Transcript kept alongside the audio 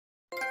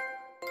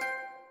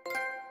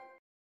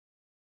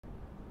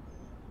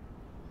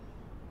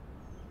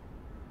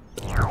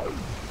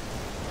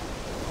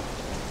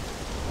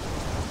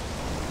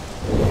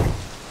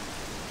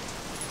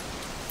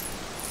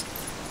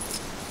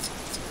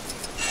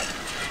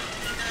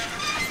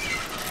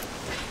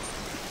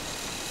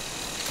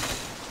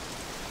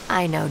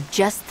I know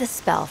just the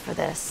spell for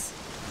this.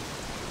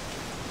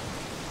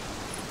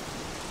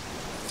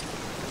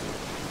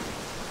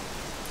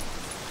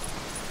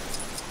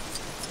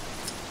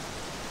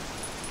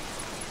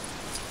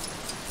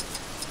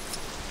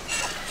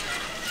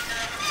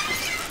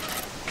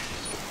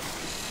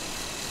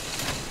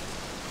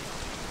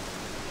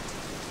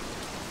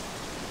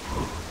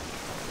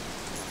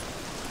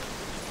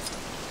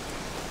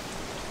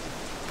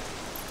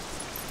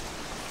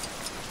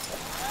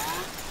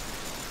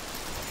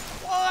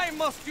 Why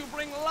must you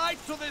bring light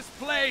to this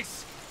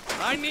place?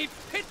 I need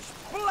pitch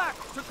black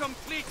to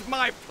complete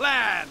my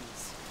plans.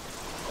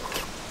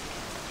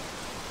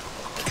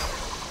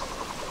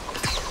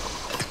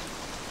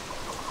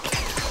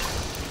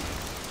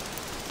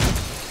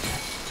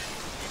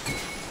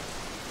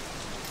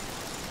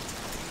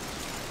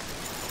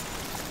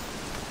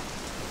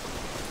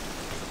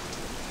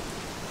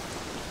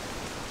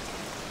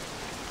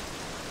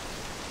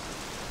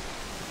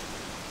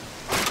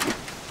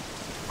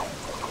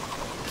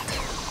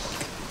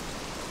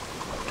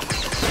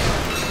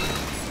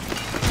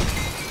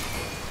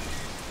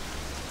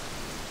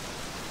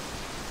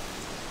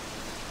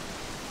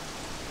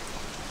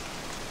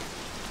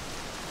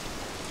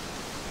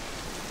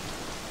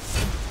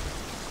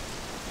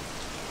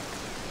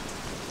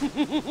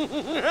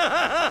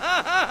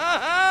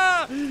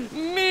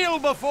 Kneel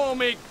before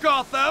me,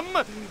 Gotham!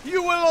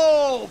 You will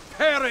all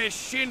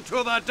perish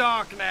into the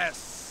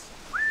darkness!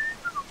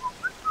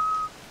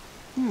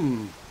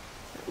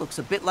 It looks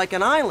a bit like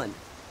an island,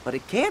 but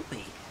it can't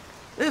be.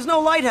 There's no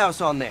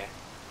lighthouse on there.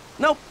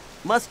 Nope,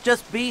 must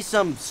just be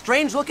some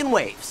strange-looking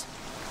waves.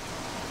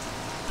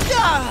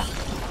 Ah!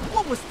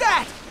 What was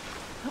that?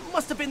 It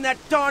must have been that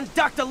darn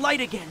Dr.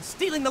 Light again,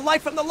 stealing the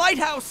light from the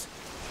lighthouse!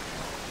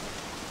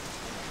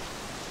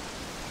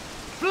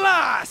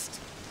 Blast!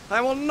 I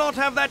will not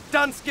have that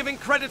dunce giving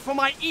credit for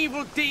my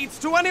evil deeds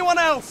to anyone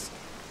else!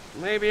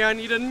 Maybe I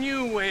need a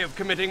new way of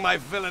committing my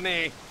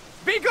villainy.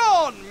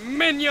 Begone,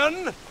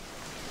 minion!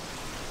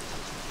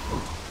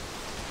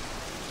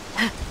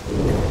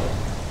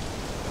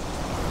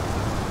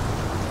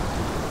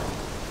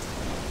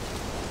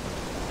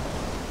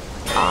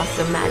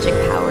 Awesome magic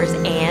powers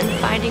and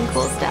finding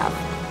cool stuff.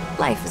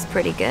 Life is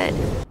pretty good.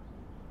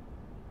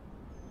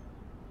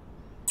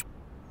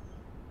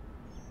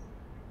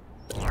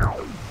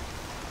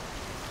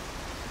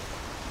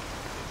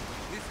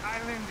 This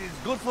island is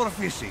good for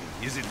fishing,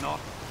 is it not?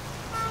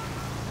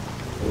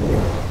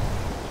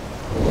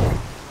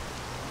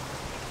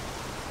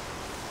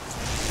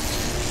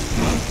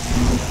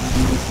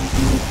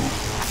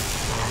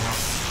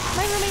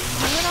 My roommates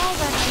knew it all,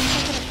 but I think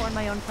I could afford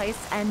my own place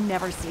and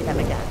never see them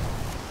again.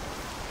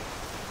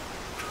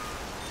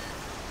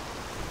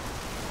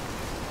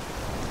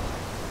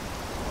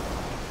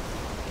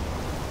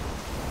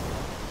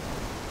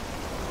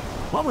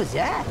 What was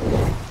that?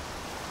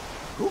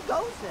 Who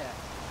goes there?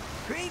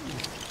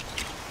 Credence.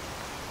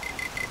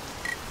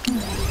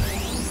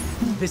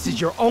 This is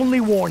your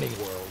only warning,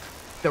 world.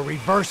 The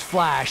Reverse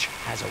Flash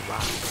has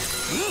arrived.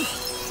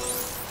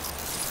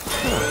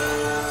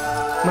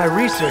 My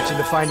research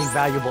into finding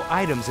valuable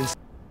items and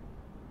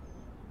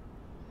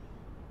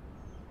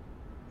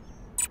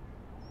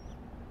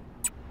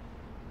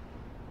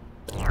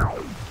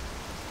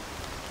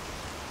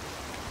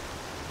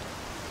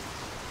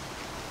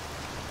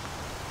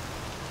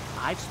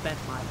I've spent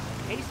my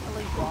life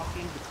hastily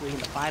walking between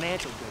the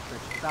financial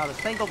districts without a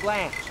single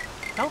glance.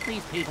 Don't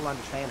these people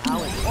understand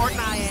how important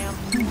I am?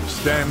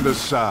 Stand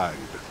aside.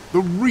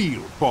 The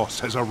real boss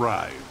has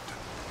arrived.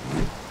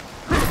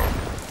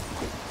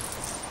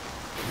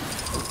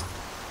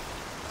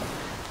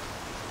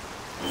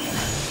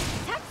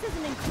 Tax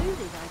isn't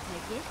included, I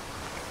take it.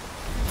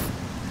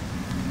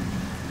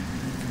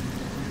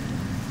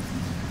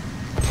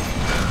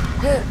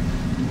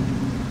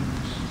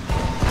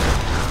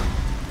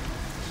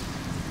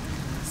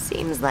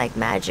 Seems like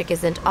magic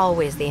isn't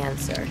always the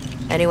answer.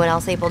 Anyone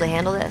else able to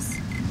handle this?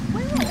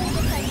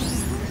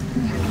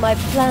 My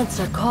plants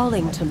are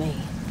calling to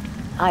me.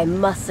 I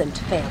mustn't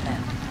fail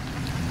them.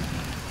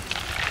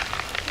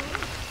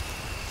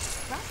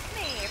 Trust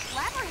me,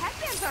 flapper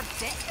headbands are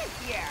big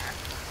this year.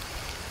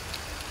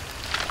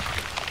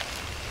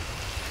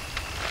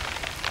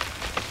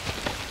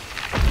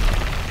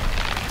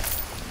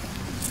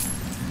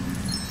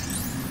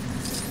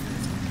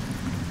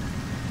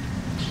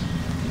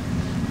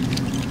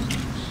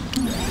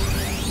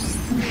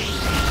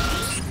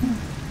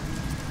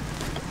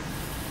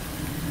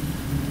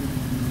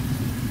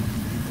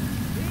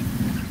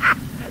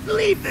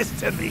 Leave this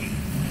to me.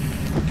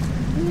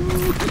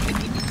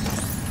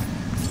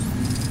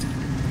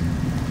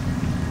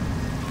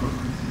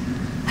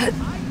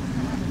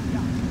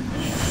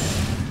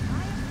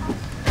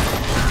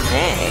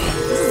 Hey,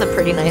 this is a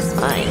pretty nice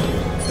find.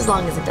 As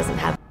long as it doesn't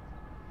have...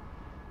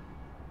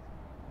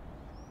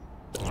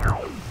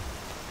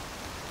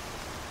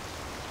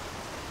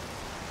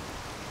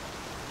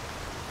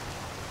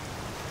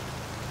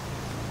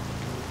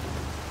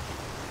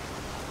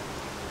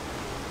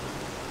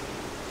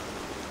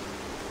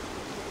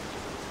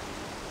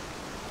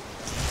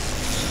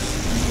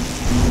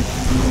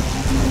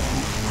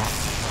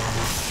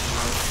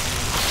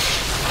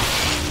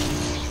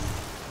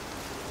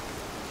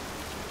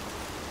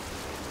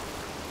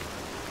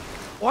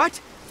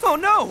 What? Oh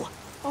no!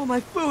 All my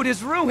food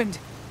is ruined.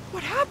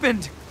 What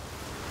happened?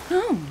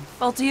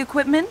 Faulty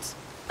equipment?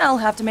 I'll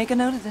have to make a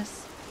note of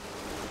this.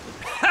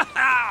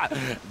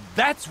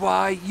 That's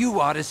why you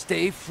ought to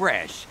stay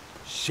fresh,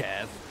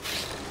 Chef.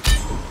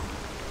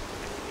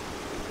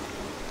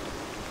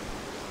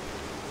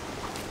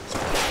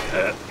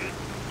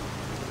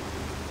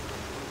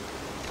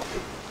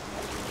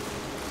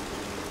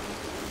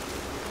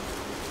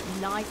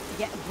 Nice to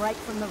get a break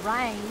from the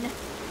rain.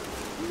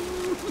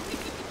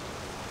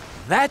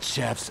 That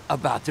chef's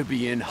about to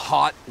be in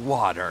hot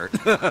water.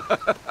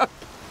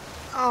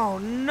 Oh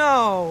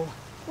no!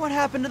 What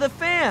happened to the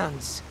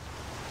fans?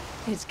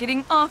 It's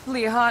getting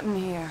awfully hot in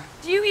here.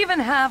 Do you even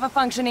have a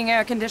functioning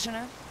air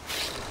conditioner?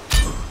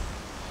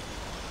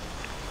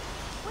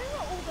 Where are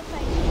all the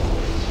things?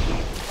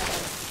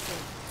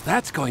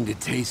 That's going to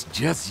taste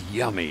just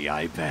yummy,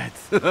 I bet.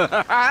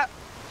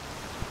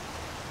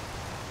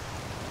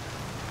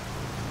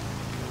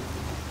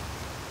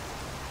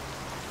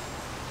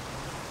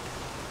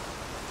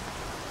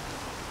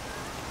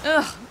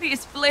 Ugh,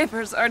 these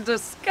flavors are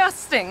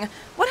disgusting.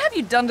 What have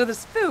you done to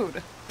this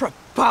food?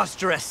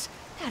 Preposterous!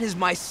 That is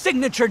my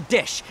signature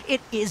dish. It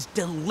is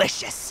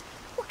delicious.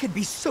 What could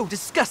be so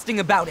disgusting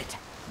about it?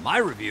 My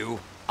review,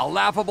 a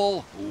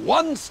laughable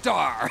 1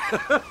 star.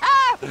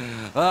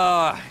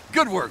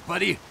 Good work,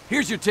 buddy.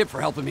 Here's your tip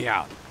for helping me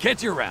out.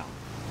 Catch you around.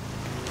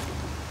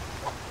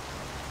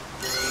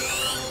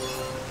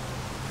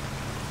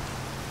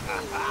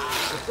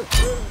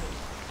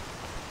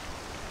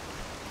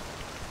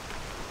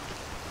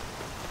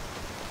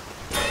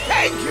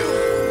 Thank you!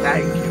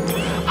 Thank you!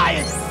 I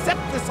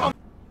accept this on...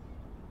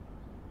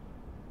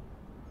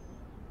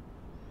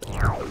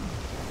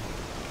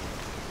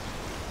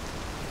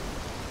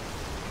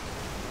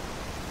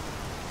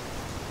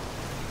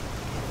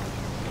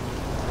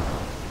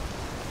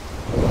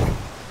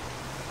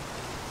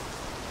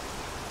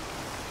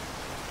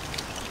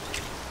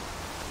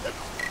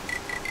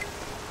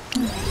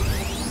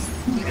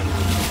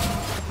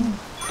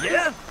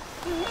 Yeah?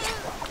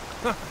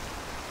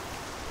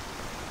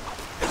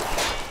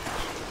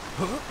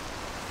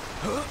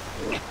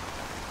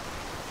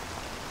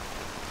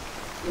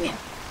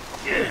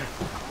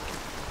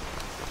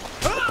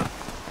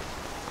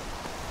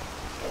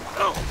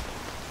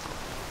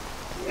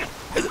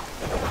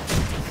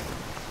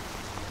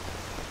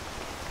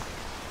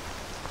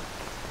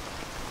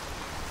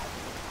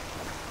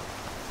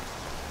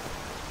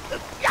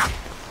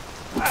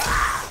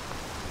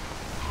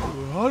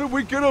 How did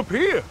we get up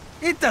here?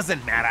 It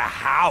doesn't matter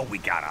how we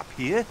got up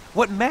here.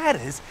 What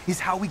matters is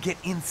how we get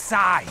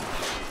inside.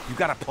 You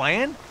got a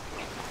plan?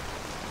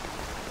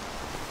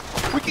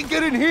 We can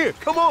get in here.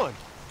 Come on.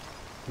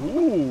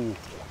 Ooh,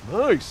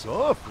 nice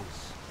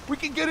office. We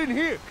can get in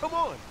here. Come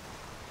on.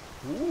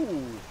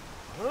 Ooh,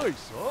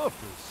 nice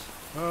office.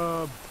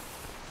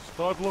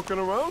 Start looking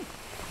around.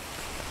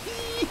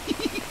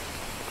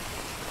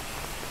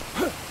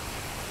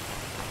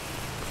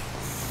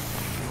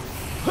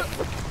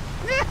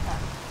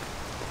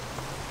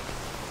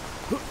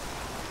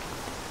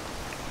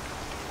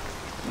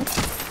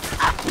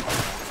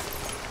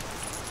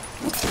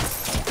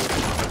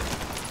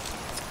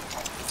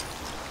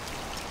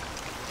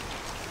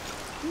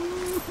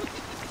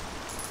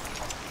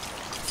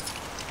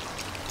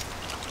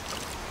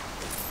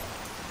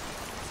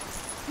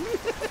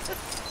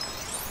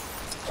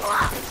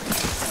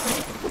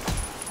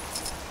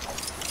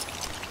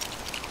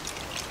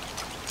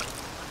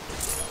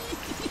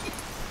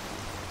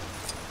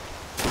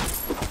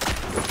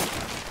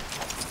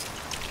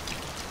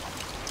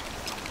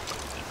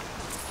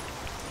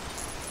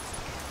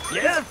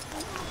 Yeah?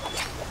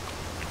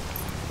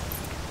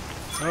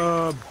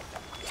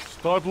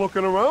 Start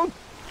looking around.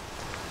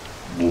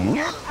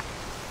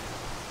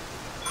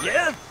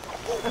 Yeah?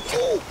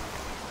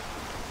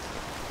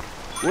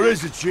 What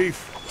is it,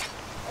 Chief?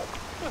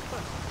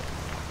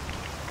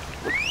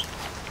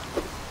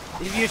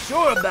 If you're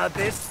sure about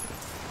this...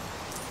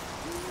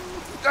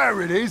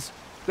 There it is.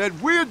 That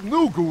weird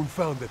new goon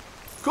found it.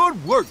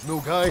 Good work,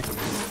 new guy.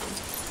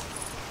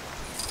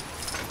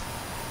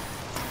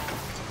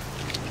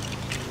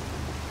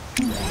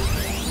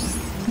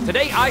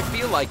 Today I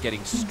feel like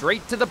getting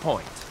straight to the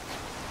point.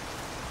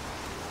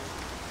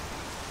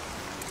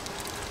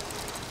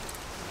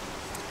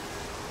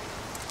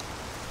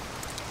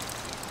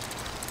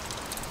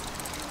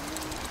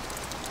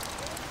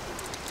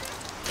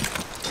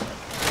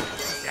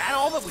 Is that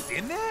all that was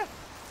in there?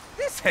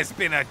 This has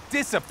been a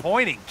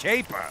disappointing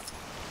caper.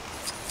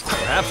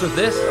 Perhaps with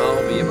this,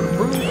 I'll be able to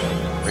prove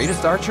I'm the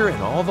greatest archer in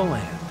all the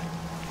land.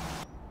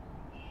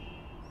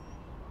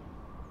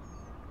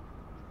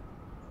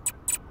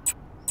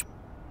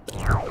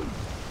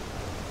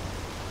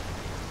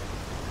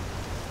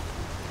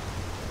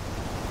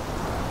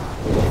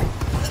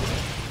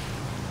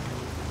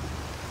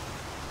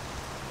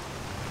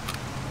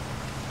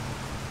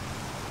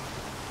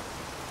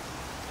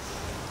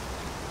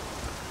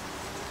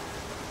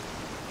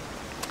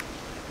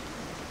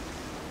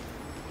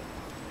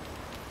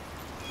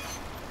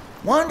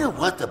 Wonder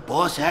what the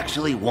boss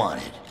actually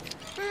wanted.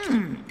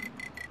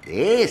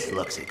 This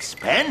looks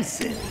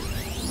expensive.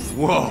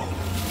 Whoa,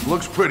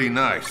 looks pretty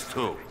nice,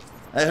 too.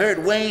 I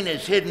heard Wayne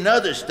has hidden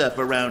other stuff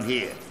around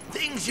here.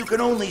 Things you can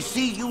only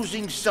see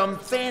using some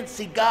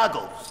fancy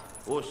goggles.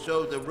 Or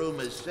so the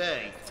rumors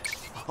say.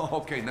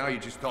 Okay, now you're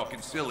just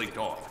talking silly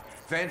talk.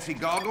 Fancy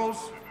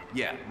goggles?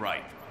 Yeah,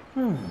 right.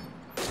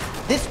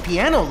 This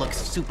piano looks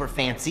super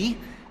fancy.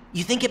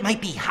 You think it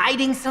might be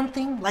hiding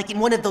something, like in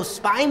one of those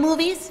spy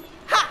movies?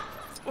 Ha!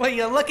 Will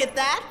you look at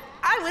that?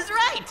 I was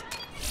right!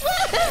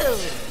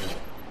 Woohoo!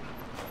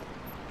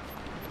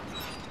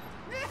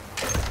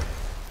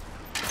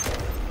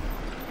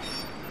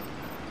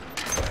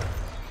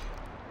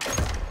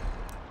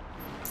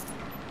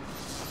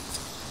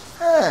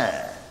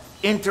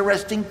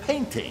 Interesting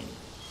painting.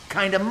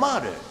 Kinda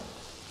modern.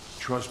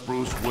 Trust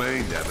Bruce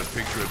Wayne to have a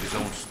picture of his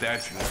own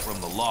statues from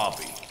the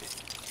lobby.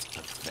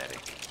 Pathetic.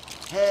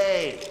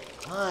 Hey,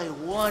 I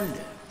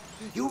wonder.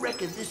 You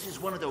reckon this is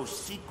one of those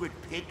secret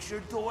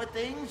picture door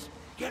things?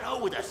 You know,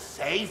 with a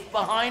safe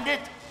behind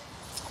it?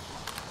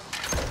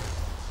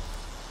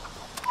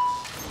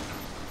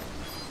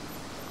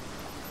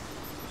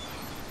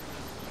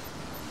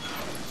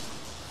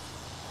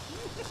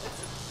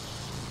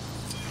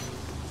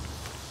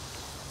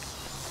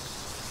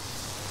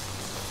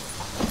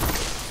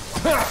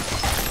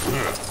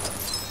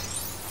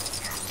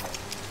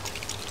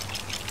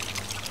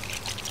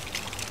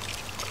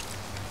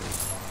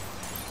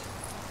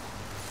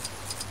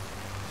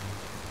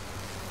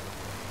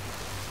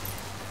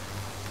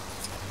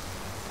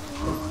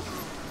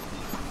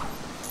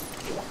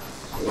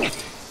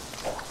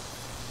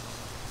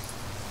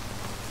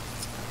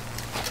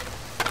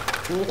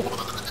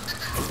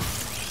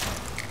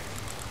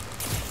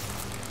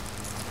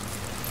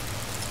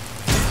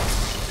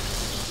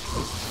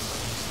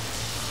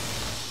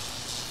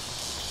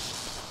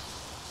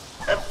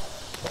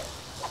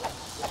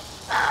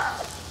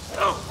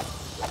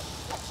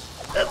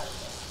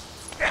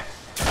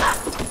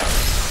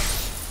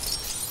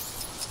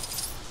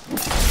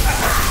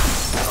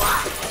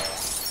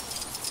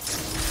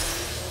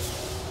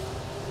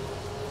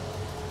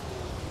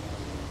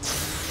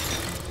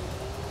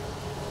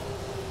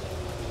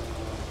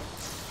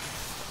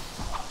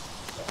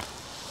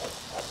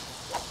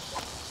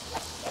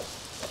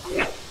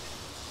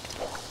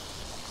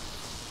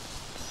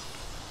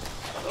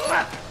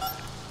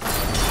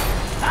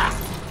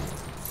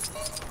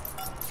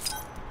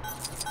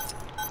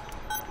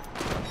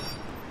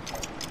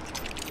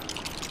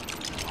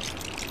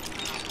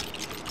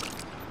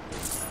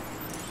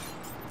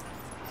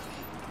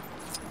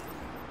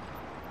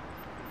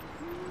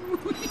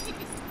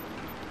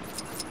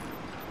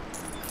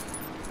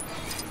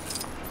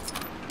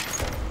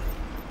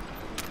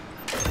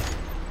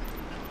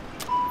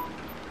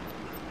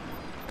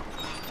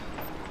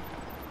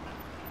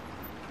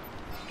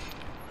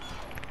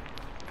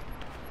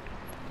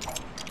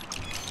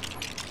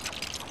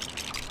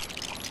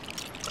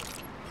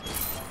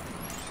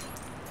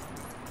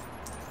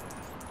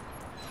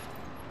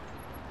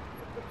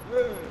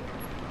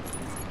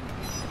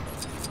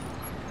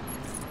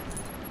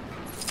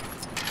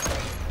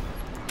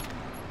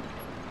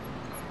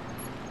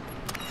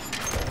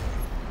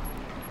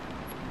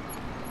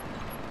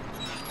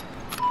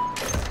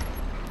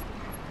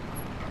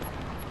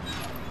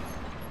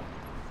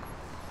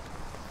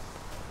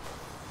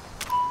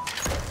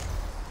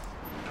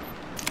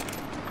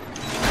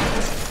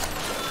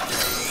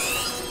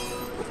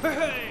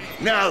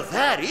 Now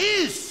that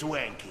is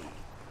swanky.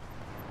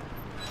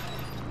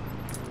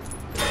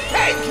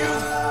 Thank you!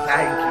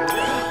 Thank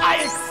you.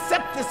 I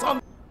accept this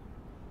on...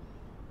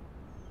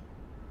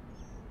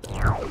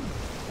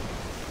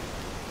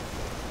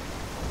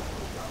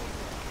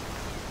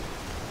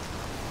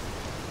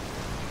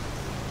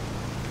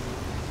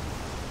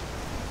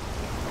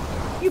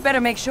 You better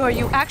make sure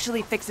you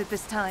actually fix it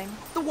this time.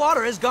 The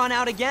water has gone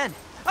out again.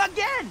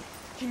 Again!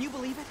 Can you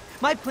believe it?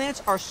 My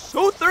plants are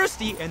so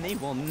thirsty and they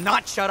will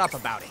not shut up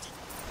about it.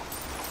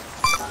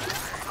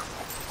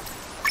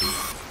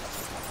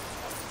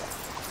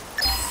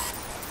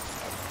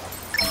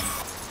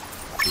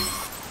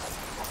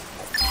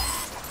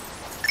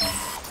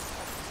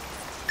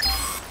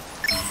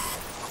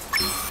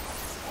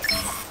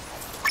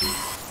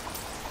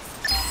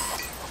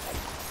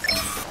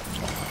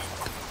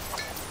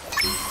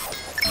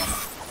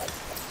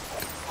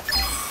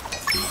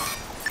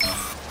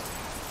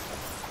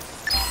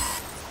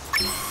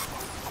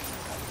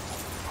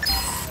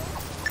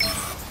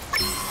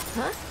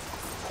 Huh?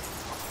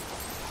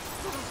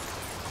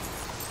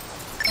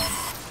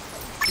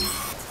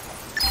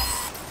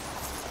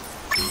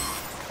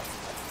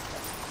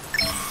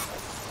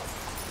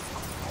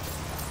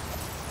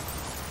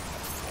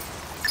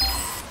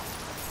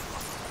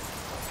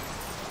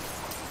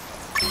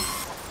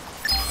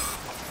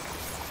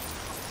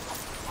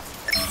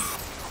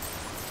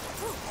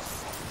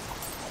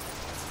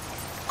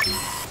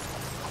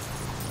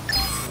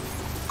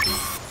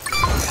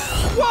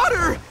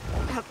 Water!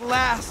 At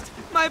last,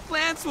 my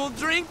plants will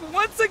drink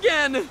once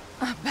again!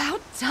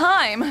 About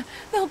time!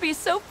 They'll be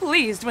so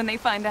pleased when they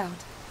find out.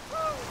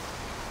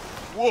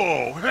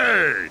 Whoa,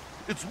 hey!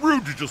 It's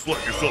rude to just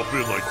let yourself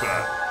in like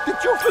that. Did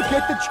you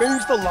forget to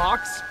change the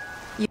locks?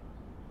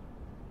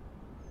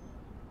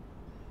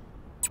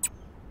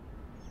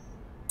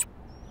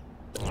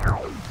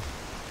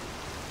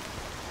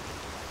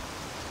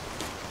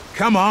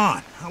 Come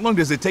on! How long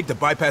does it take to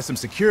bypass some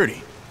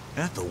security?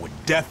 Ethel would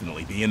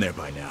definitely be in there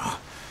by now.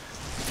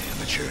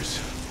 Amateurs.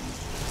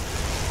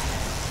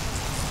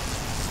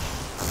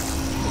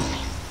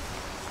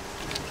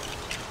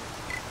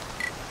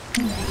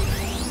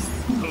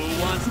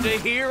 Who wants to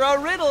hear a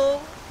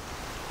riddle?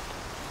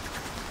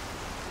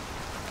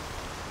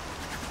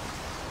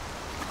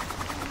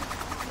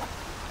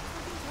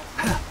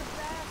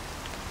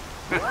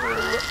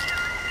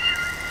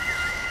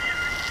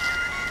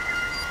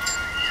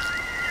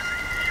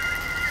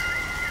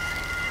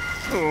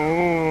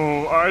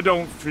 Oh, I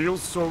don't feel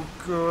so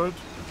good.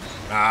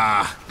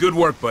 Ah, good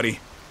work, buddy.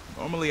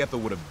 Normally Ethel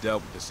would have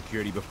dealt with the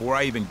security before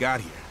I even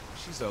got here.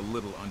 She's a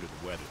little under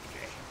the weather today.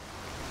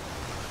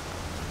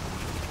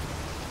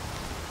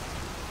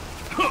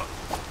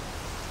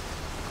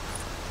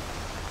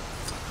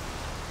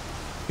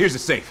 Here's the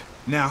safe.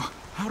 Now,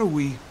 how do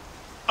we...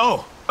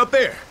 Oh, up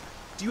there!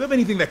 Do you have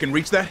anything that can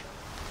reach that?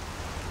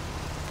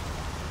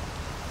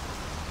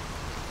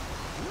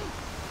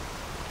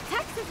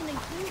 Tax isn't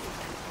included.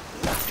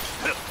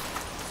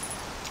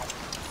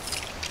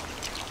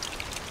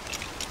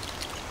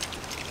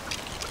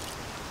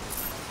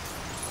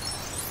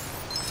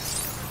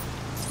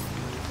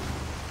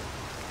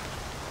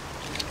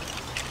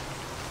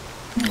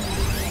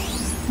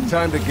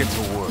 Time to get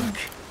to work.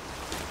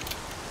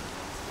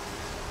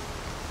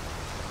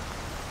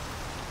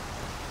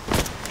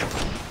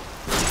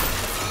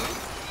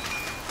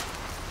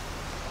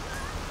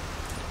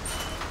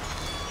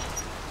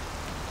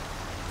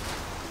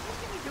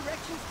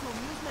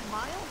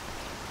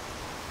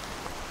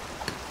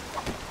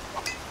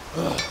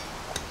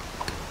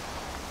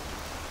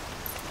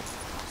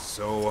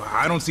 So,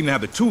 I don't seem to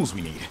have the tools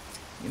we need.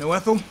 You know,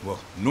 Ethel? Well,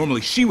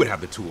 normally she would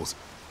have the tools.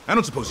 I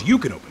don't suppose you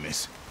can open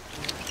this.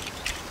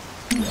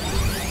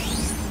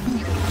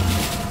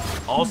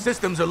 All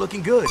systems are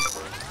looking good.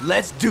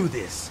 Let's do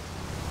this.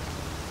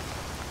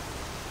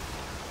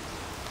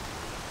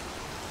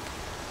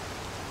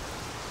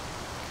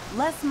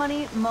 Less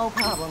money, more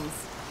problems.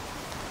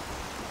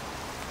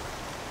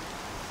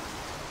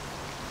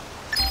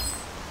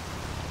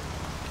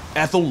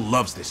 Ethel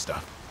loves this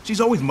stuff.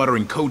 She's always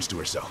muttering codes to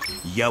herself.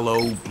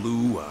 Yellow,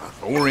 blue,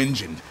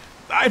 orange, and...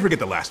 I forget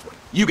the last one.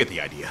 You get the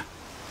idea.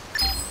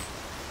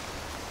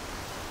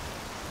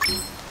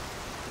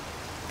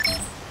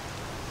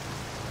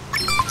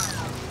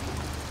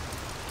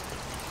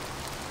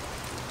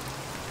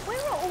 Where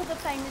are all the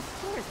famous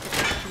tourist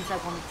attractions I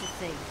wanted to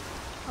see?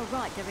 Oh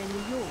right, they're in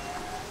New York.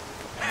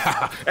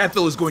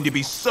 Ethel is going to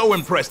be so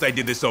impressed I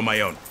did this on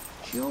my own.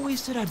 She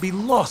always said I'd be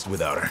lost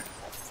without her.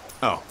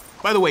 Oh,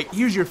 by the way,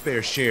 here's your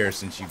fair share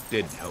since you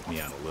did help me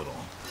out a little.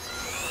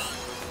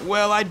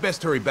 Well, I'd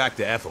best hurry back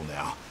to Ethel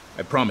now.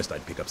 I promised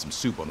I'd pick up some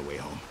soup on the way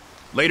home.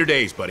 Later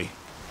days, buddy.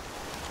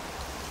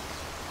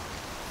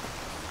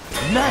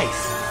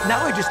 Nice!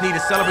 Now I just need a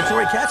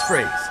celebratory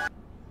catchphrase.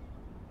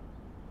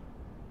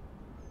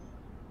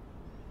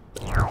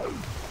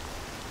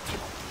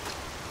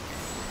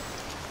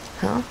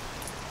 Huh?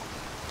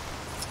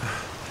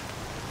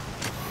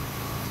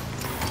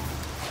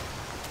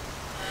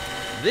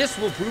 This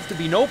will prove to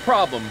be no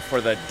problem for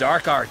the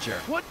Dark Archer.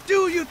 What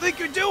do you think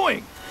you're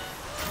doing?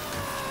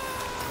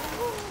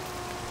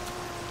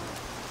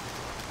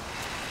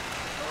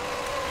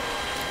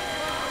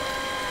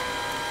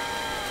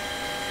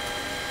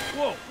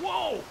 Whoa,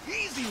 whoa!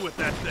 Easy with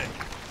that thing!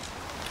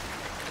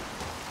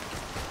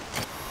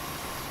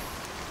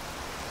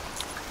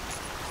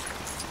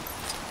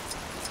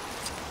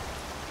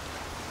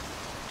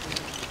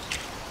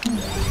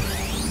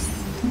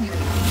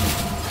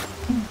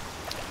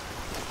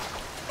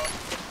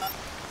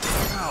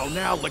 Oh,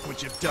 now look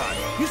what you've done.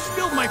 You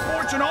spilled my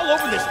fortune all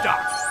over this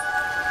dock.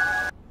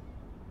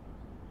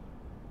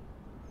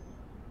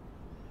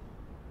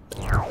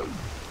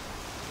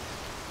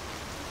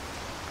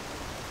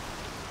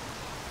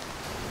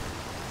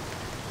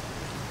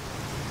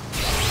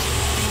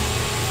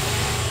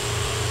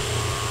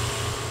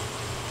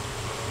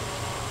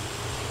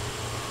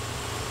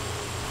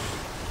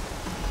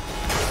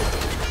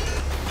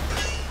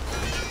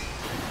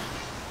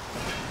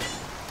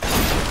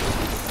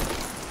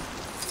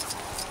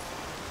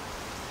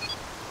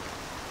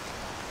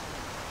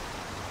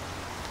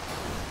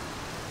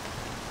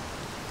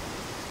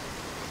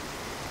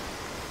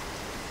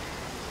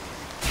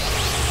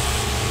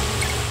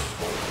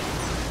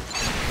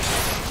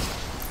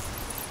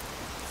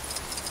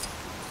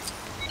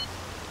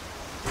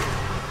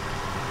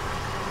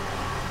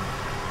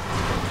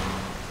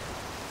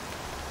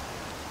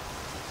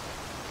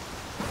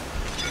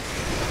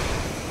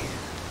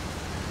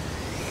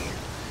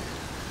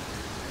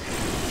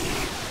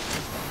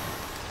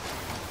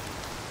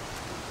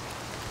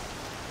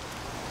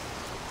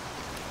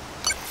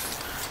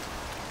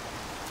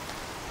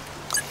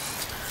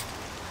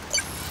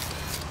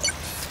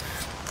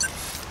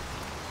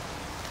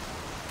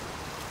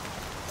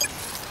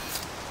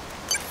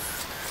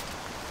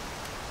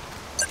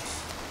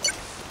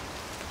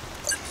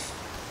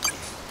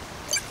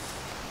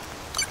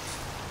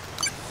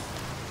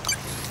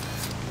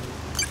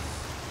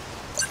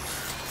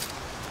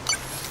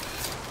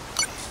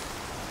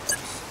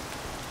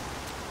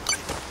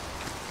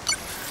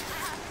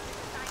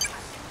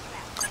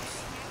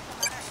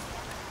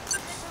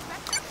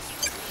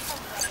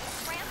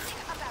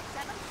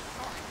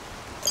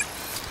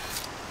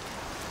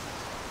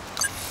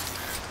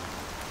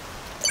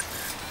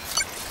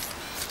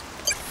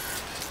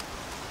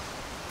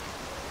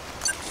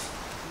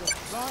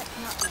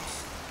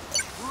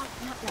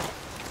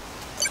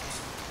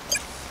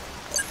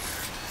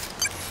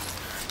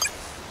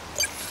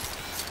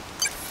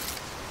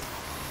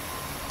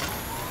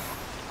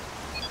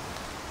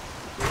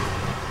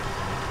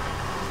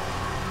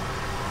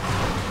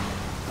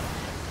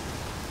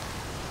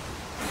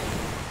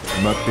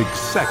 not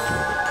exactly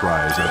the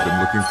prize I've been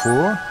looking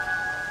for.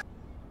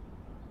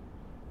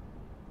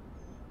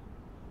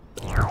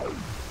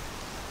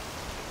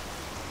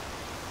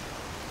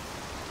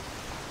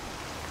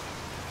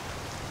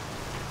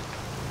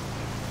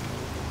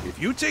 If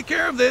you take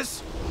care of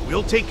this,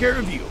 we'll take care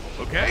of you,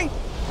 okay?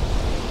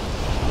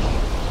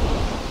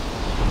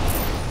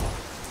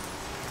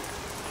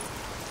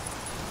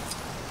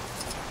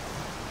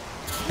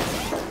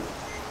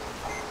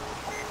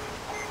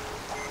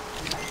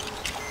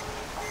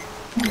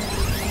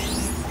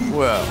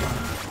 Well,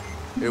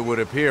 it would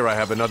appear I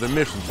have another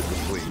mission to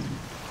complete.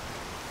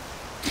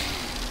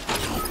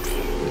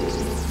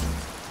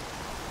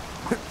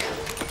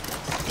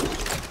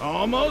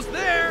 Almost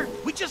there!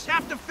 We just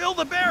have to fill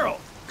the barrel!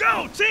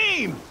 Go,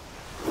 team!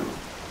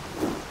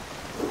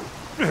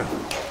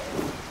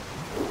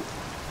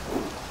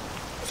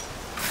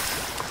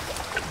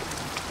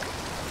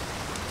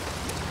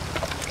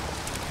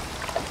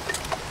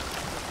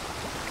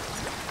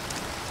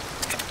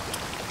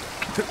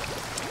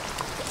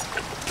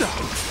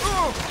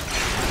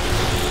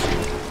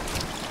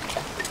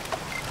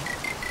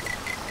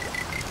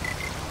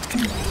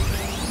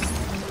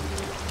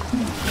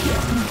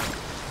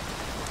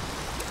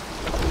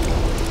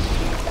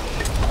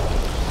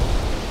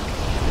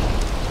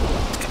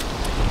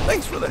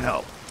 Thanks for the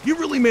help. You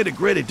really made a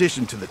great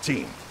addition to the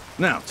team.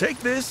 Now, take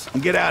this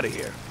and get out of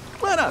here.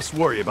 Let us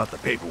worry about the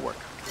paperwork.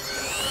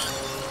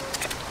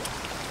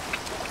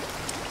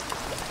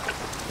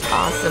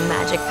 Awesome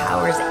magic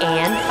powers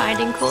and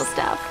finding cool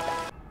stuff.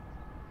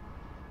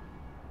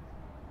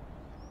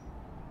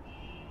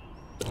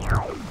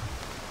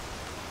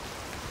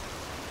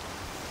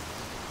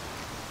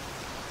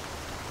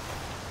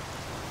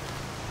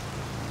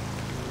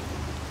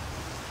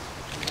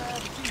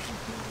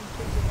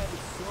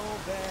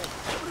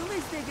 But at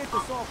least they get to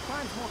solve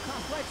crimes more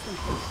complex than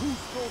who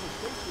stole the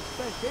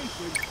sacred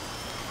vacation.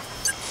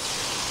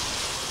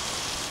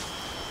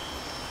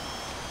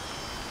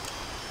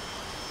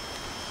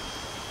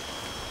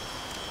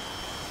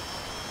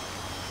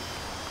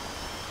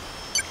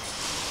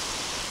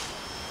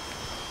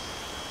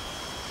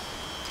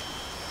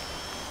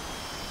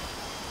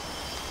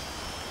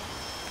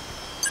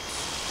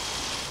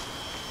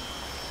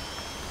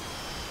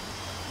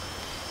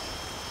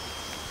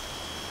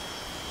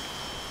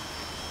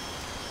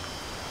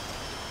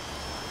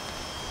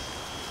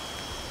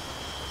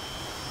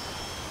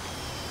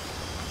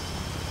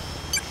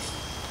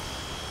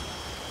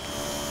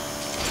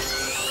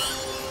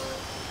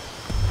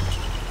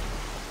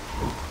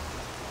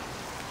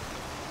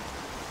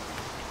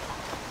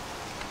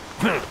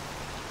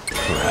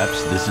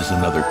 Perhaps this is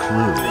another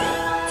clue.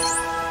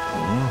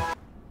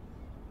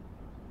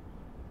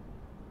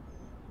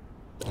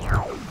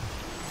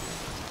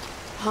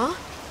 Huh?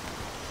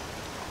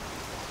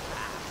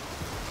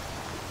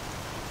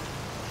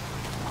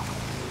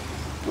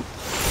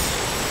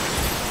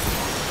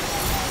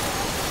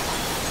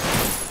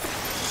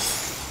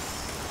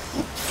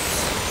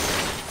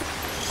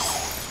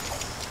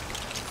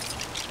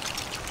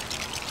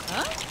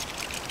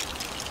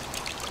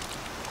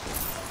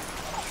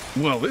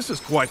 Well, this is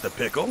quite the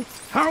pickle.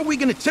 How are we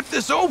gonna tip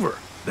this over?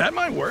 That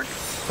might work,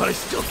 but I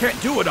still can't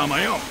do it on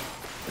my own.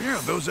 Where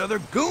have those other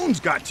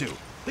goons got to?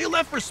 They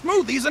left for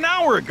Smoothies an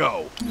hour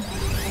ago.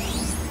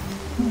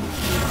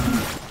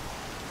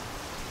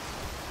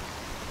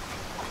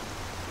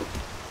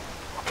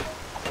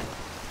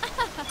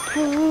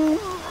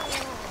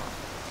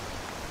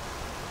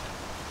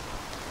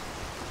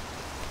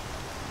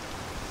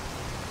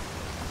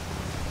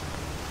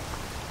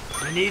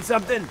 You need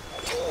something?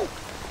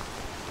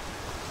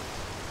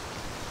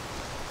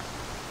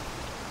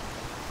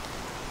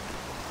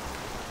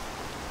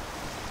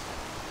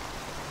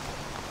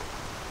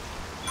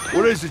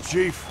 What is it,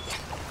 Chief?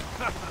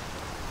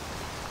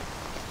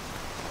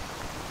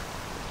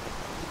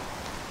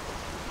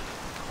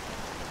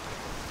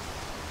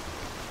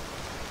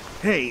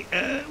 Hey,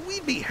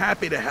 we'd be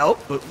happy to help,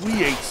 but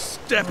we ain't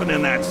stepping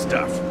in that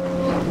stuff.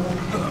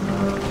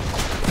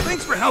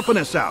 Thanks for helping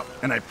us out,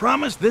 and I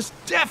promise this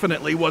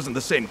definitely wasn't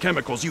the same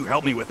chemicals you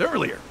helped me with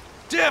earlier.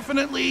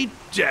 Definitely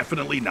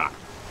not.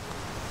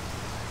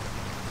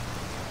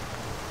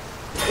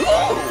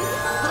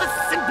 A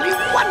simply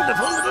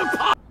wonderful little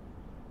part.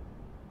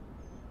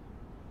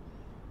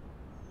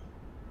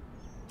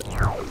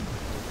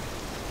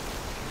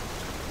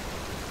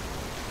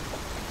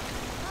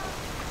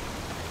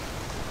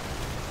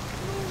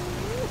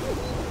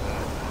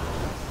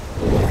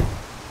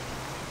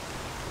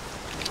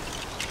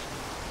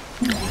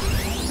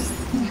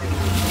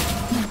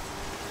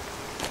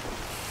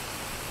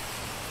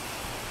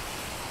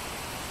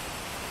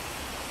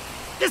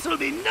 This will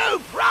be no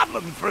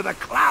problem for the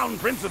Clown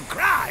Prince of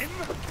Crime.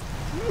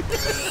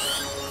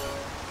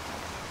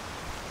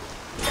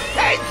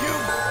 Thank you.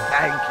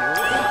 Thank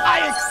you.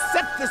 I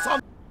accept this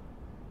on...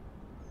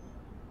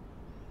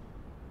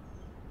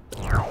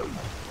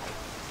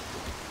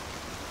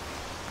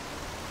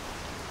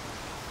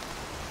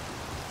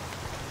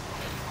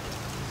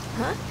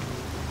 Huh?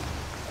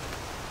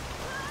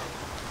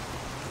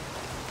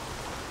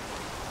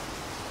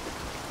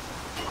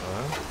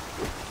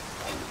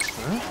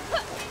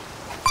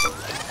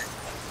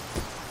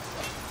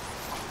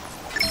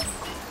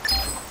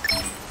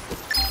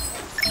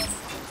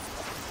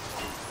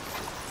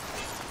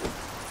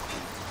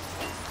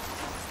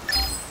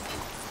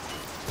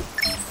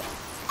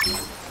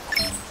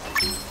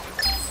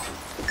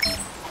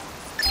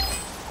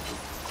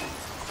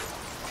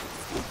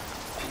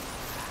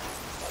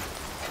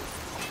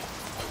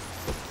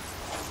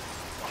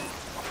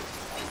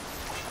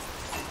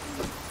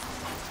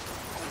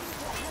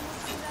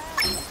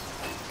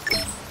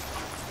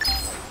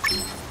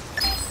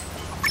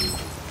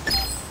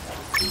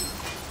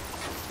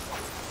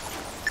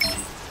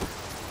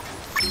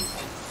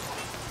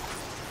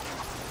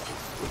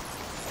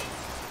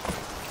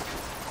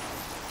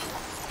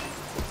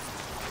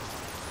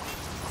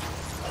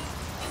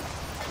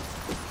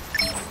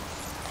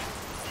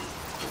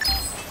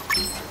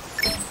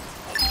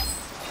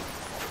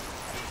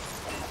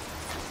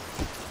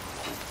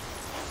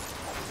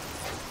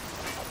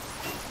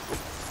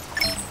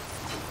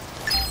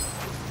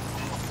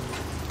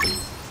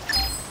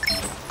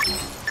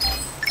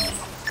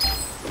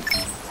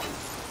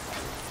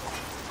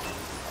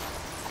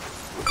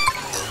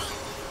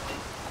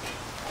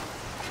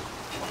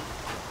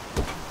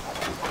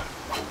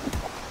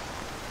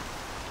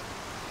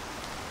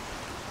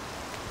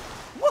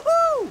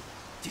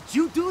 Did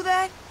you do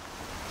that?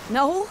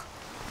 No?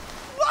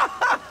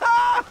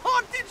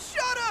 Haunted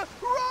shutter!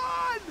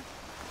 Run!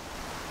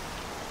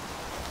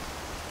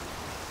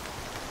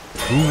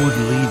 Who would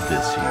leave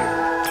this here,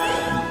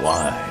 and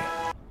why?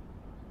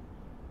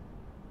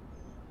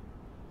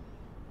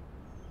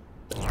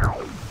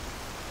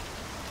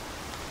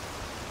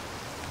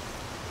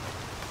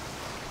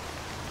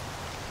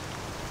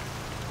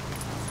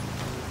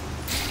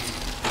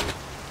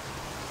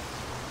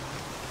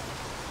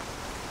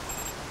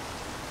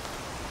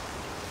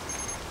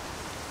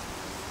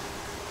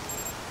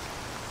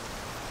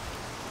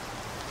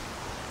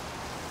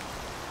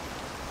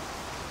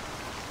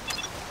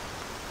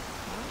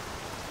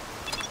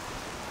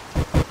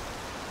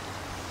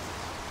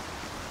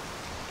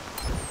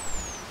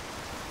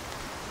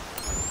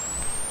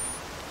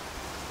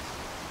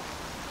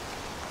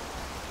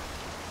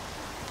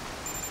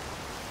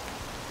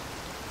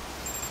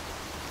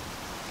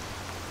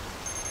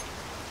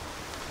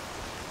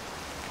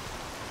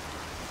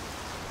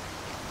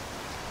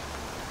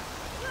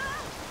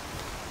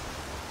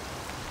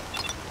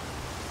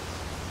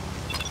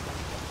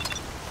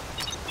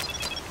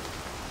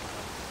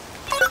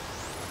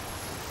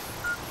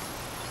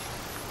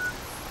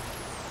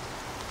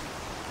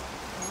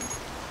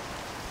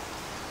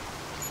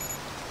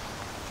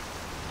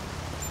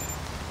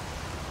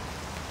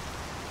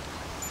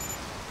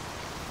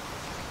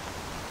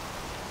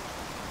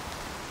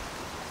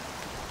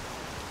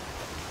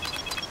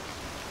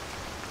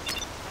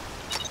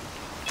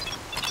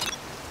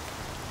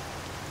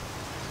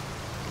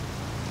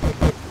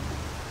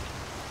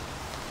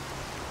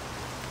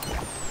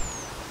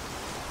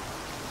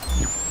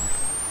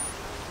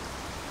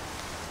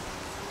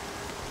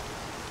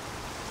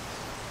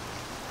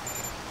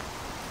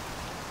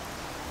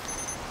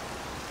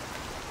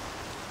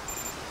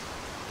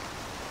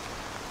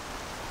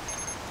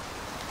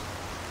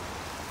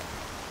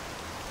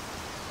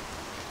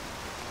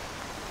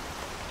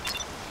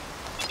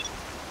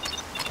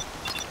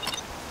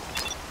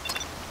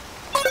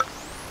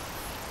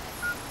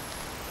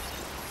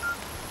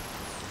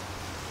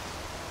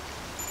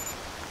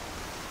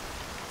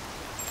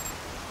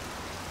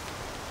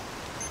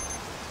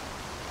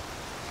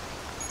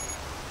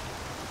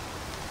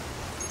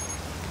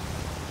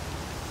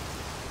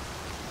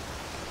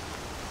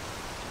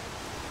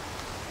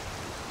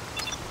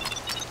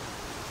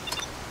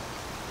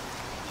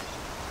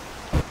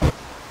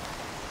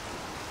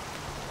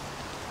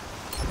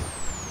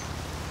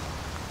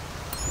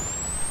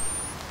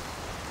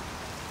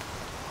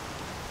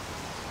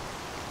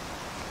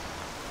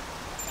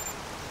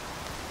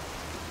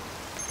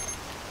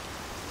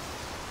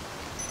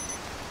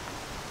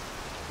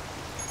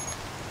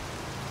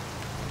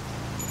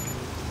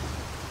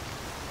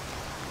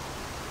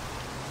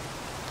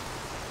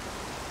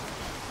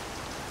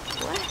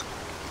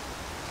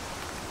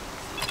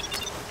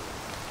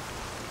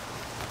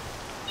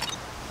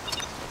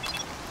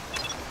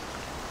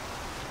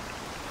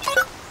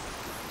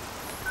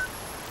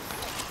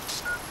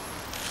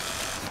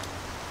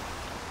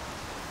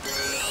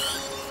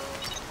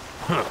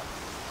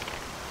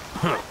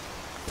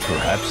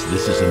 Perhaps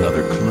this is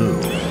another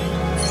clue.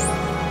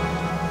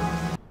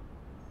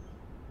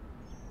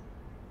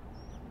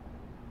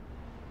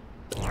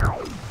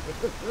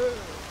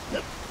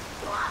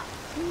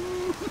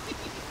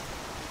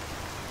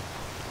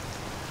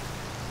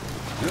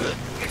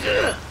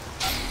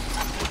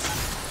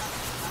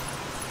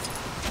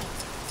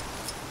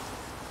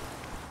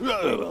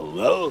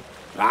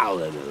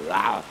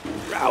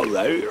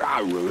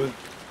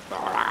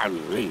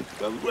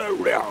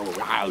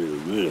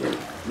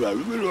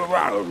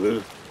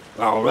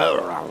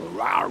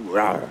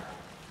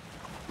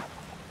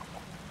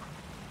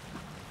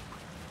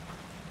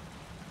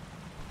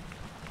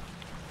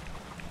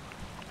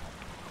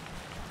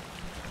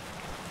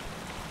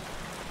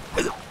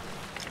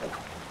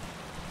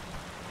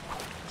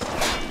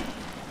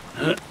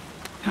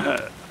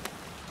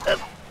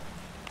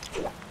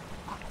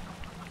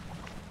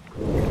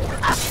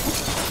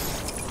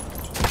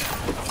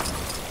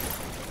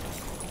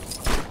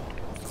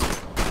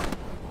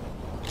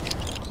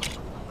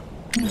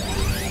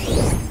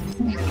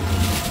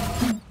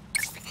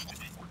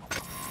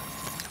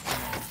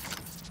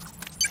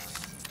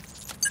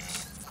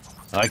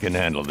 I can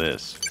handle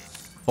this.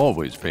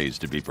 Always pays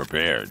to be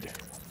prepared.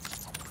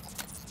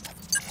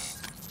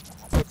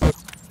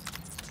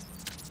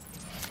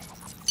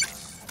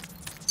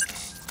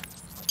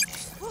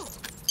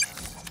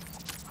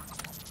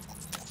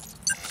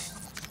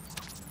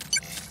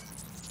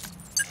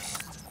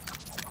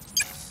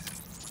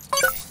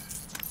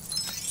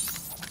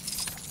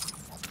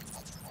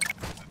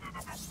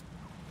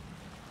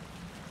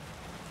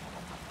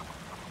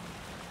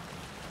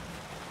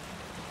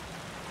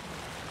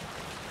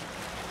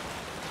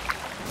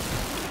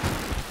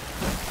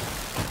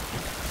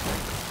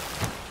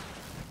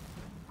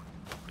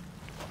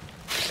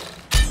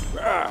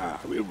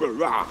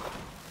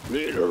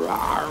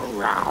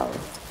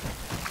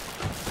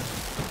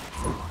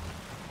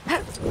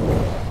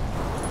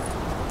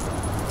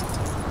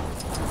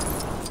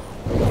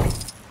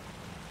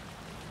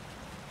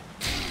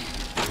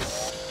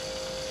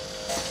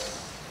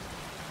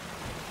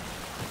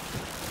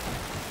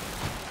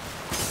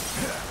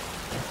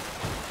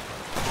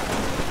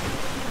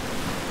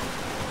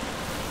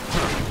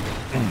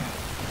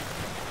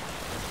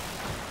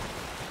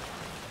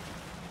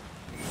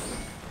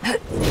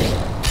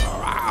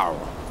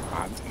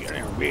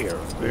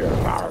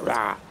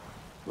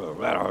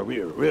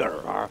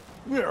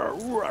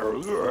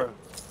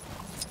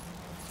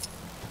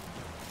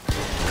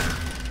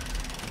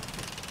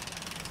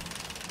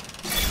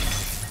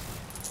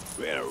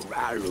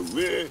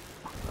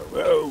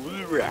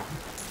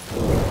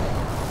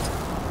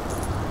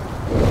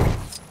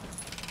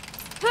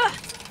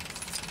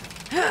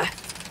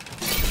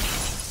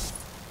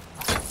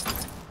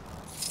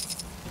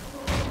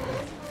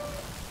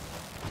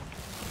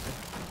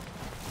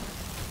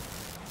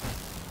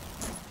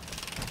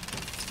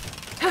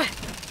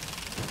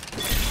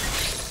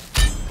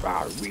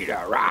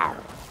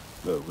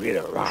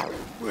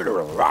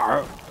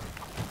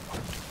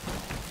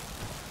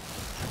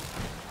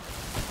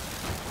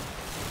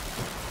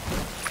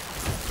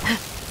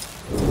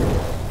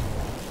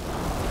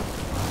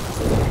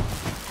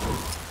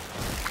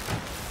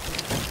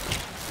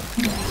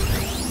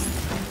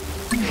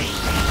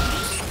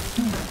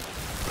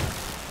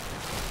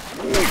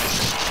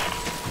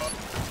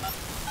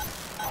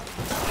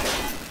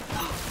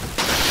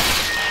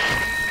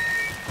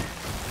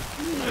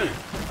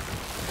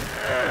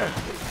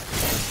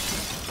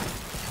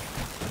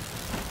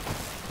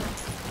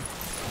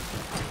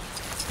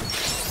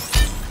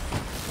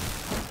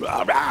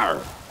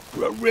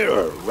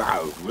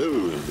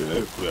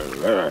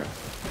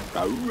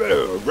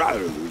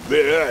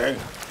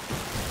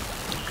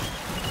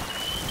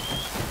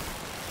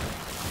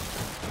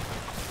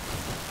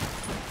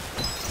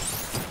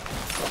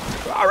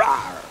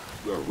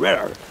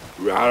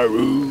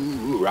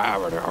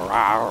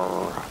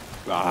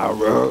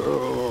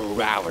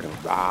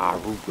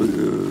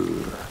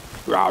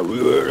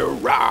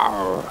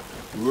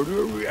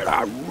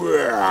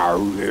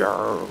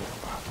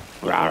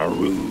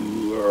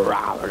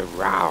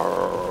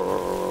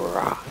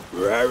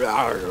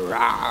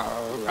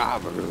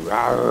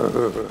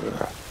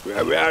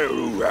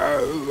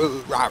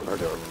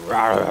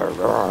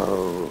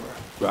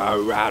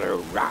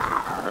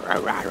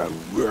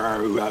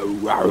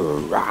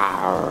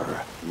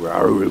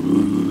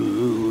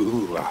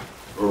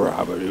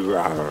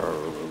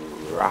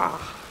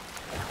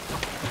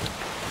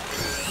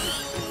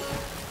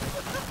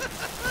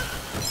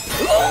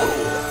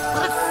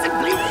 What a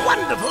simply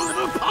wonderful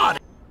little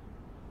party!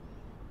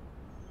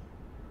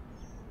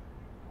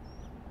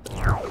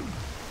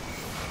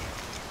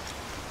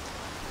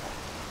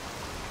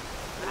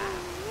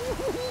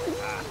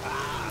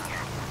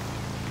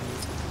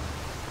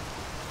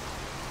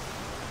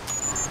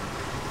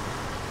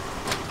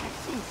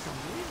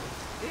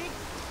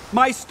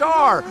 My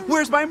star!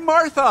 Where's my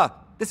Martha?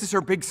 This is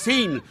her big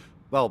scene.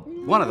 Well,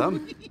 one of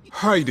them.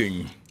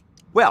 Hiding.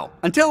 Well,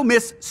 until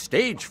Miss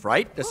Stage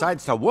Fright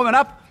decides to woman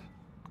up,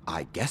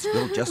 I guess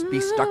we'll just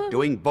be stuck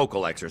doing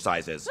vocal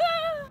exercises.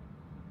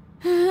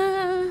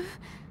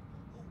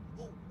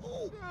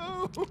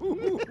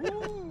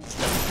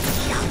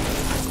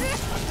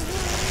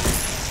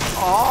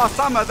 Aw,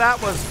 some of that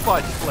was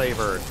fudge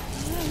flavored.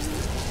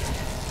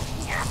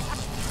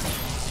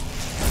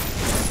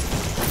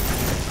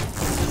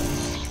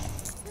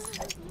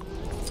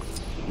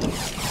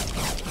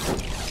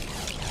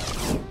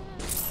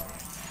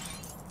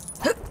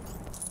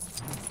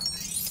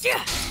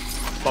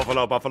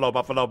 Buffalo, buffalo,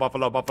 buffalo,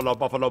 buffalo, buffalo,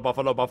 buffalo,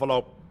 buffalo,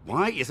 buffalo.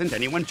 Why isn't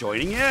anyone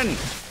joining in?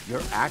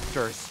 You're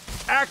actors.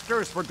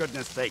 Actors, for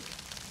goodness sake.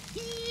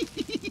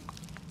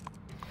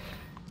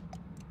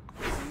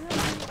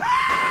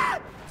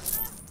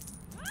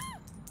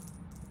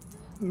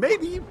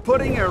 Maybe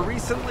putting a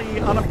recently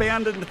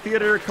unabandoned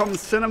theater cum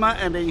cinema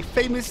and a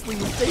famously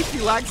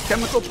safety lax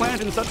chemical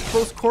plant in such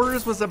close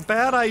quarters was a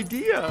bad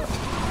idea.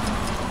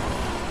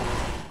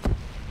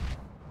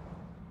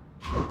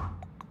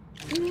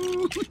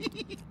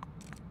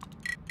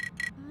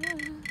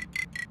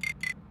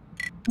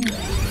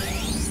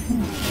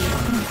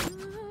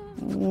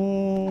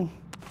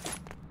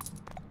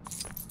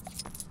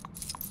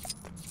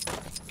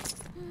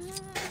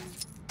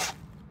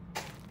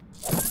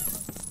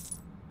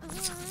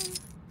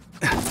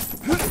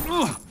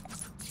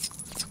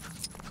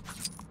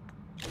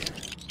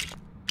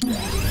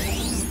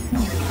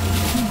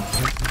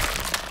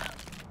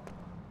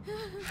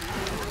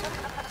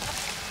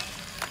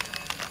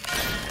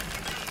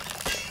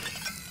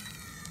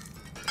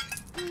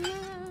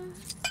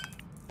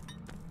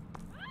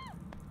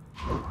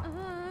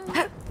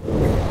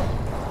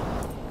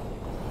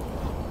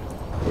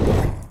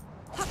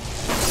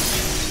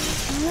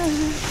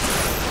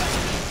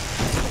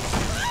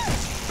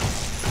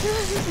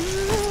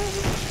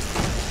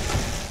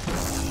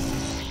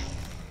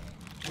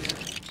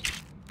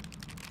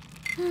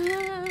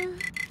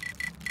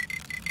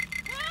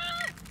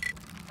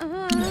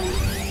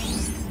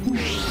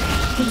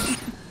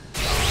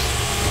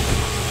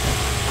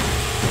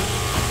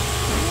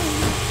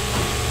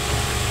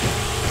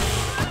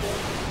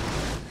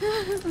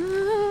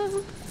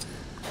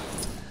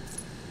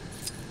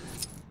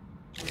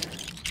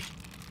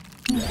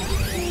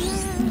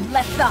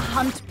 Let the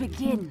hunt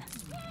begin.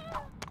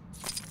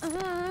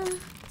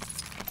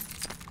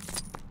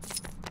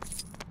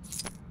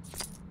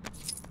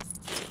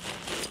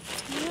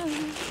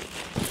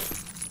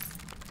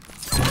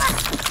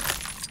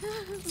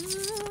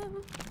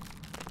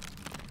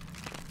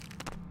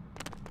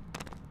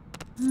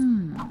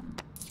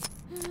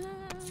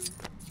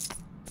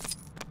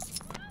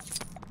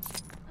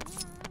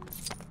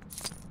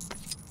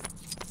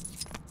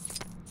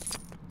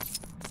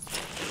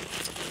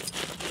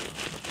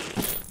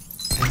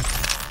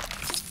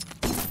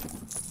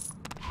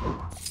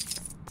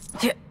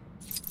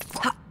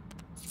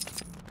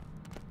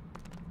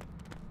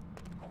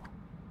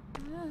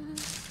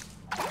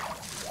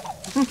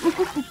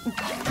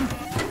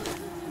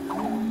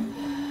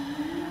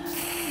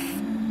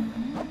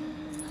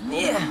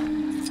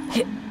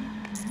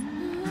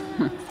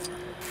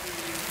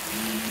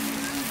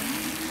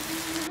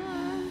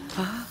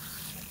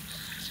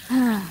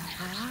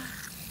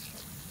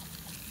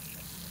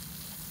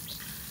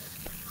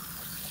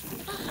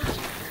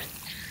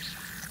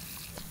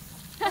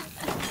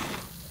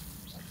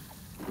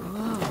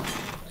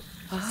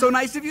 So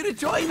nice of you to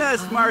join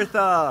us,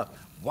 Martha.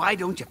 Why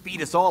don't you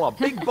feed us all a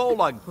big bowl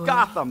of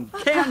Gotham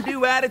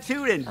can-do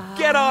attitude and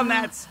get on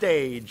that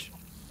stage?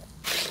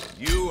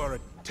 You are a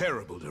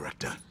terrible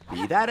director.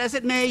 Be that as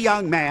it may,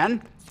 young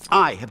man,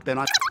 I have been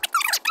on...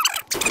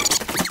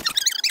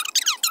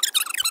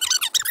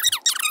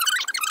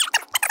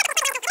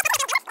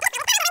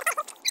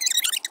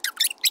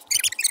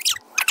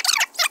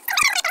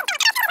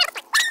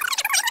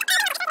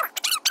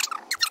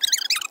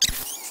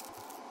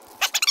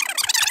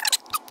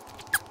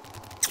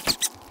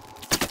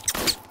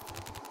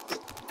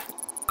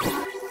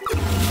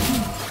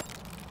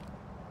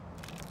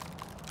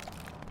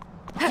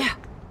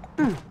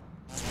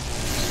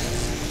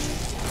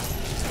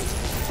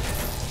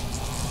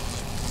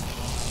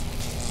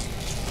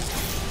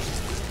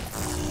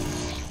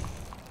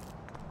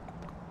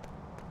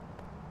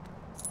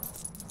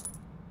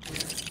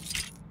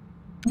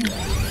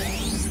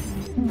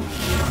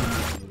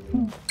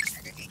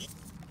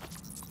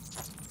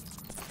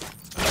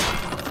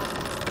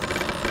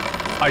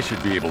 I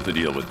should be able to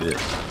deal with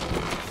this.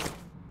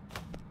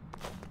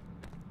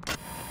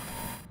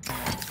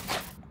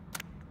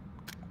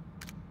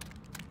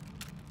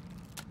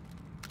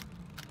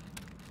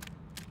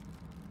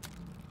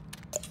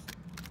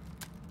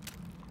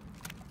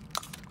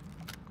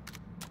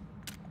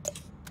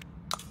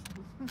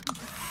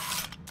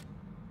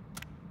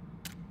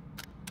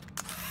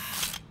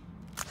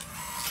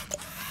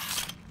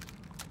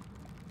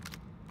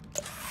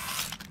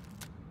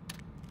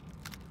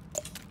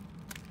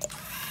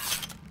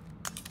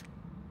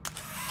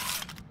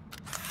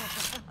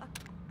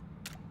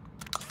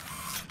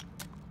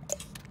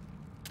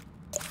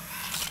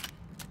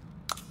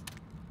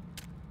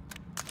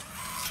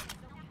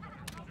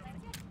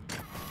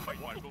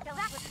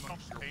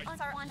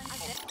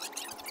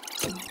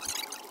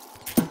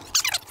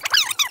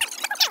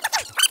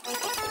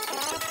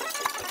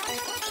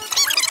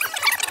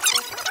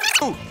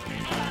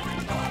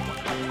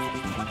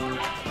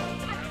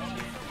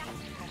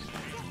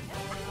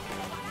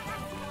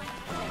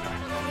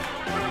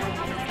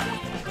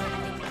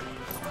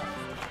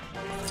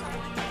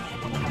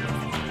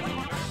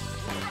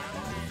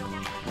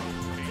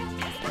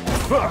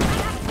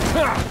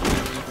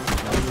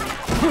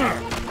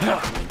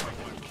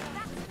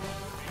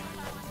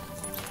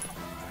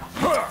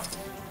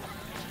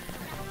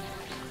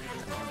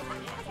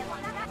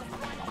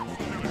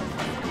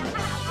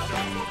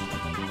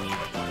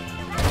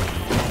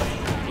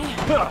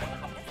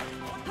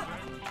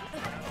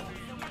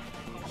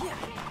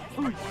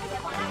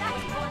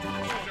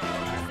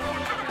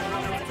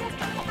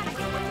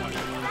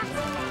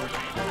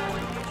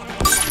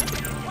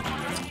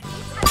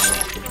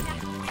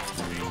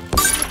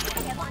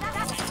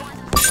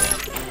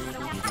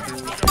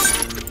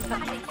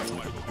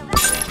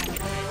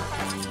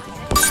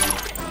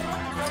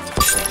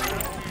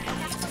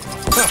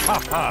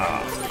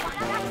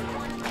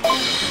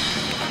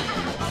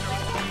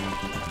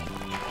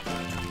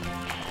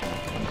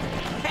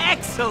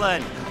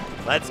 Excellent!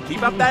 Let's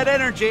keep up that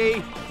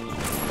energy.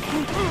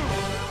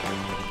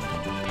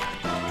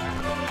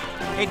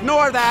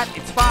 Ignore that,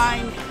 it's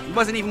fine. He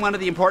wasn't even one of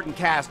the important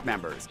cast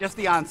members, just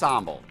the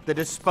ensemble, the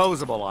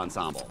disposable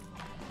ensemble.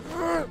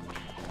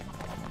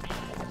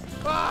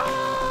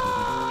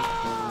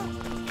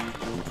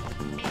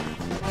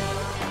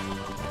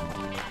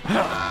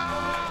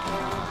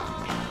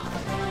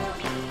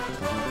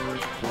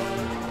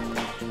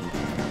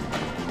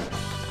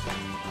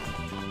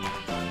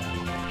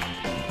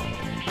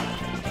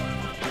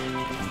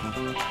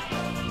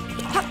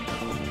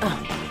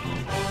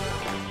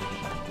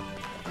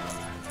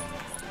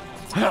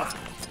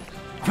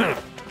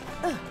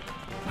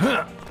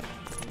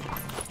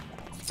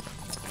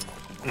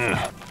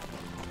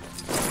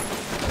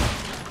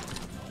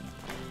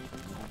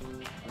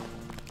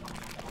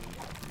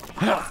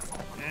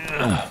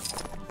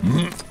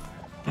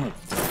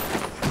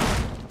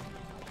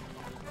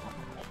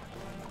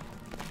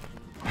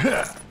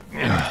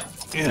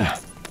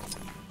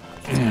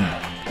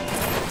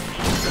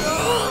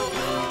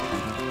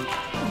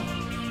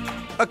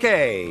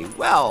 Okay,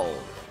 well,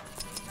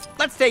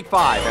 let's take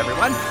 5,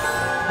 everyone.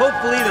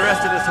 Hopefully the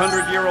rest of this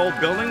 100-year-old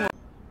building will...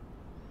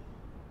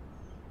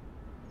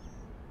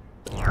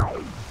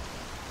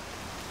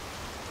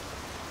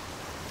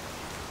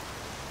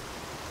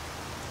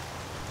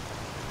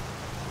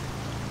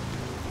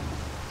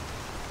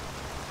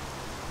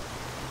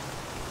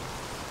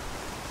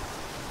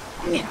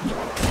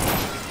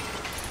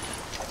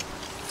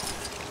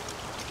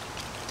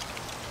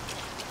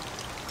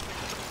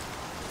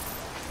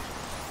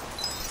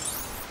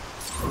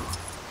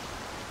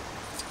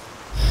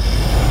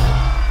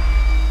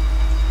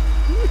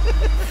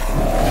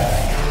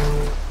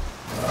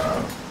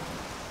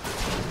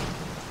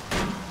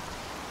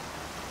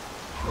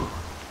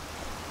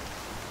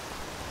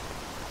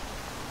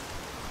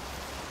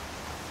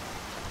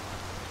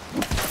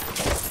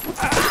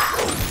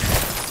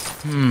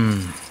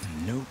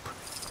 Nope.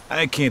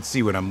 I can't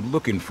see what I'm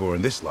looking for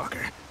in this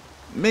locker.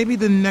 Maybe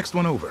the next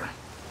one over.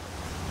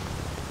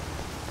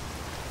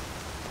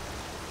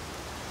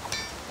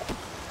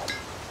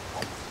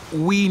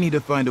 We need to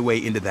find a way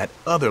into that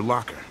other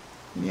locker.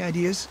 Any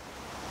ideas?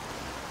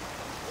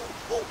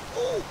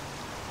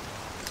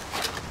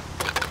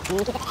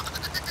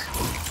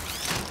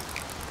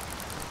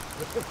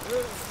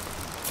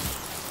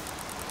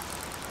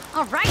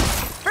 All right,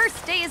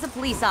 first day as a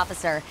police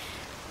officer.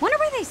 Wonder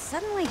why they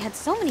suddenly had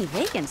so many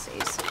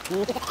vacancies.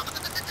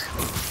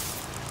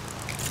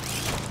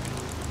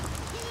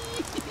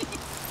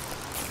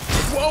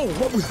 Whoa,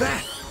 what was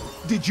that?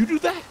 Did you do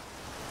that?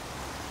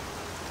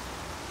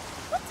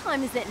 What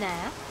time is it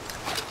now?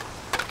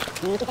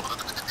 Well,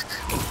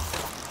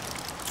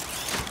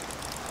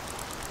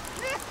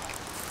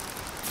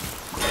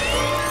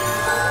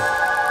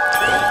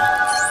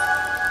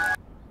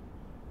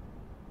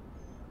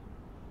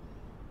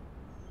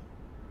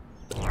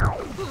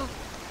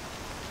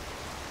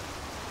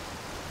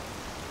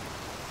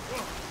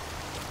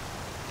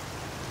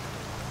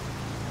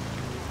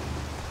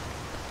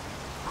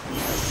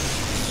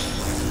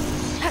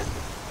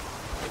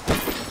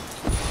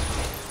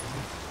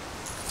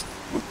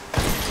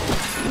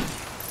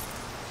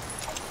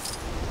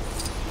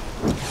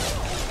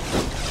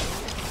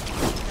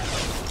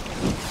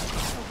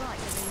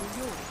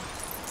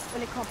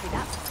 it can't be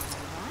that far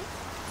away, right?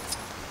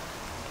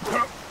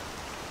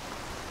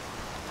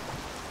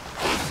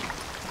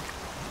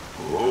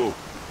 Oh.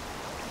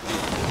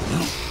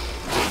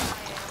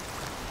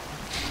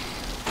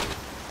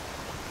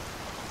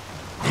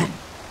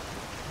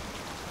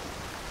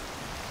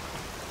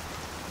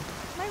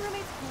 My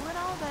roommate's cool and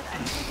all, but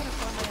I'm still gonna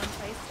form my own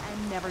place and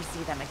never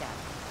see them again.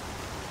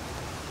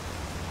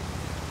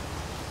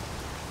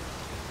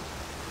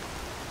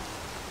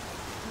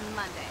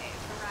 Monday,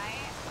 right?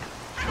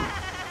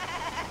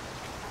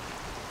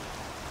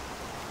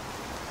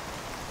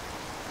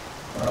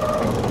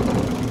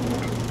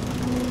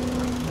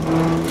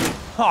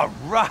 All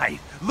right,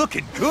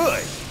 looking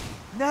good.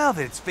 Now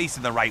that it's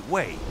facing the right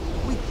way,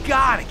 we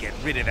gotta get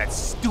rid of that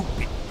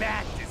stupid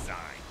bat design.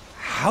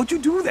 How'd you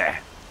do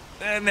that?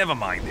 Never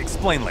mind,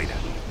 explain later.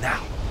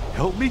 Now,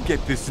 help me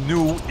get this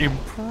new,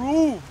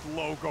 improved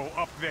logo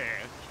up there.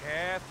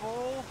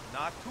 Careful,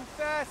 not too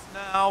fast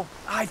now.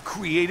 I've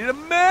created a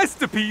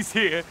masterpiece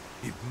here.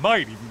 It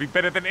might even be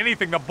better than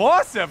anything the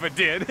boss ever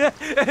did.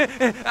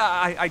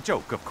 I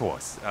joke, of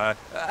course.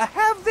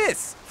 Have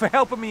this for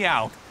helping me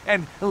out.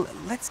 And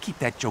let's keep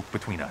that joke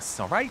between us,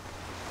 all right?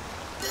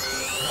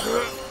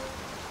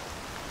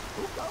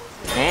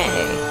 Hey,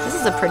 this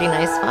is a pretty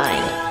nice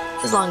find.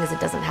 As long as it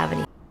doesn't have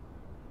any...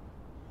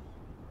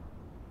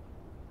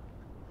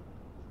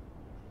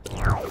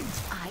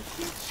 I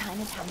hear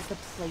Chinatown's the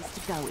place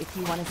to go if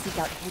you want to seek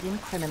out hidden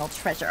criminal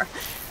treasure.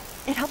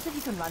 It helps if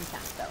you can run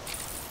fast, though.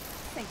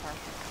 Think first.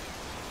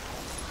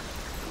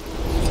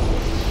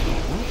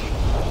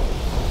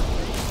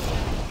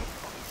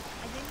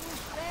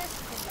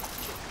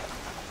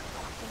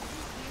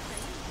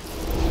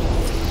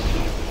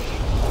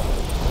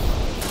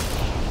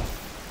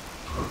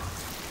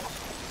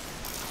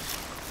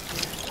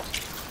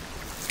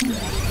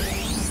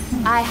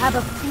 I have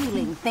a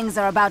feeling things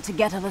are about to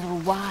get a little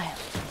wild.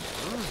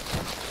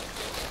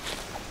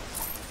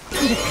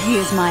 It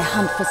appears my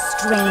hunt for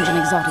strange and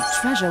exotic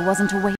treasure wasn't a waste.